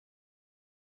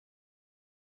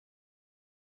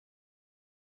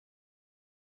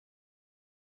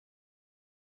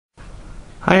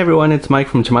Hi everyone, it's Mike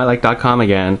from ChMaiLike.com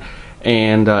again,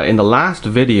 and in the last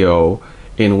video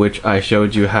in which I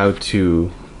showed you how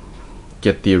to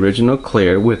get the original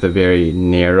clear with a very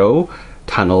narrow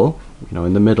tunnel,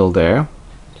 in the middle there,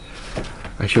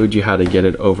 I showed you how to get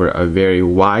it over a very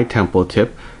wide temple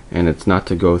tip, and it's not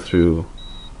to go through,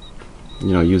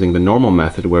 using the normal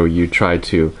method where you try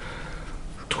to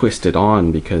twist it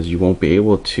on, because you won't be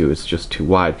able to. It's just too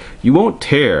wide. You won't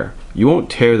tear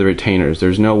the retainers.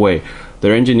 There's no way.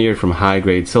 They're engineered from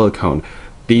high-grade silicone.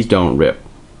 These don't rip.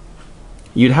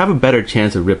 You'd have a better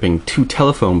chance of ripping 2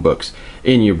 telephone books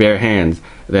in your bare hands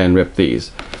than rip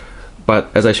these. But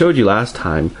as I showed you last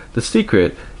time, the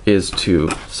secret is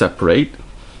to separate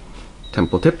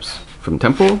temple tips from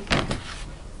temple,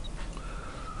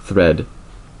 thread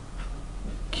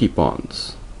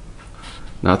keep-ons.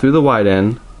 Not through the wide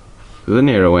end, through the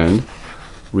narrow end,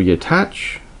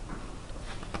 reattach,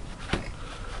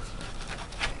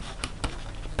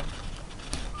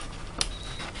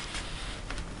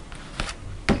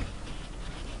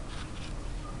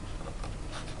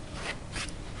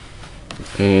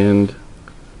 and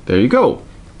there you go.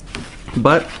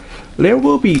 But there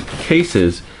will be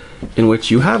cases in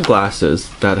which you have glasses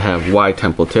that have wide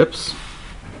temple tips.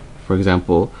 For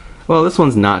example, well, this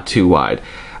one's not too wide.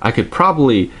 I could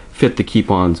probably fit the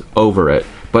keep-ons over it,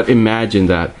 but imagine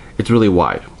that it's really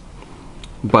wide.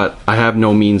 But I have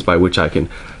no means by which I can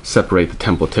separate the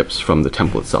temple tips from the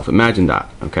temple itself. Imagine that,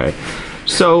 okay?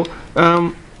 So,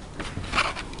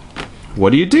 what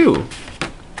do you do?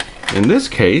 In this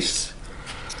case,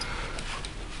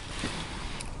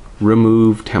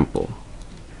 remove temple.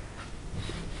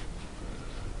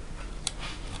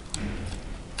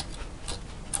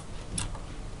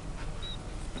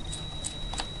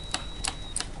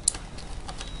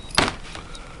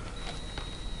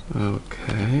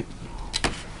 Okay,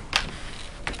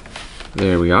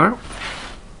 there we are.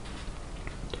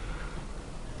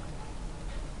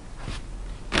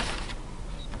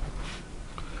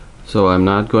 So I'm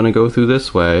not going to go through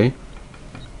this way.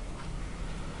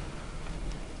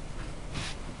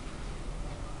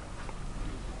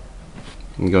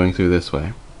 I'm going through this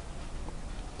way.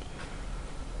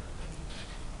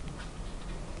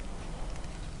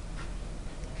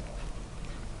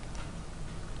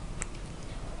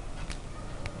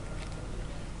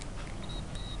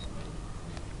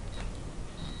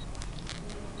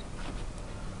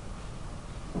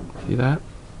 See that?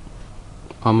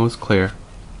 Almost clear.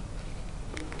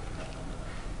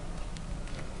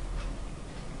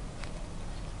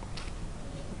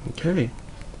 Okay.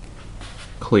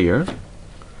 Clear.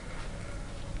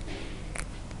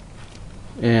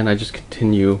 And I just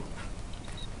continue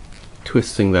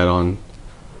twisting that on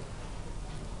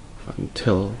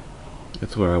until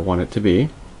it's where I want it to be.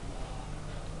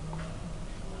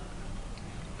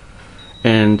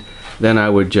 And then I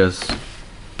would just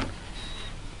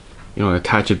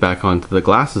attach it back onto the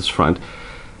glasses front,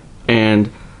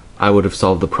 and I would have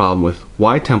solved the problem with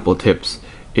wide temple tips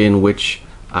in which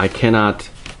I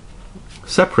cannot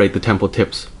separate the temple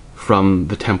tips from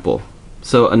the temple.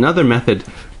 So another method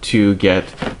to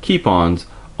get keep-ons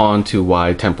onto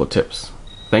wide temple tips.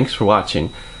 Thanks for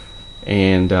watching,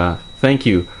 and thank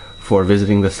you for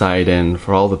visiting the site and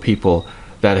for all the people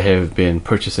that have been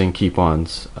purchasing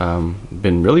keep-ons.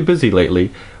 Been really busy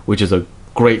lately, which is a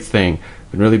great thing.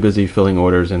 Been really busy filling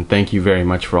orders, and thank you very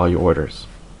much for all your orders.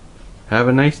 Have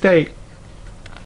a nice day.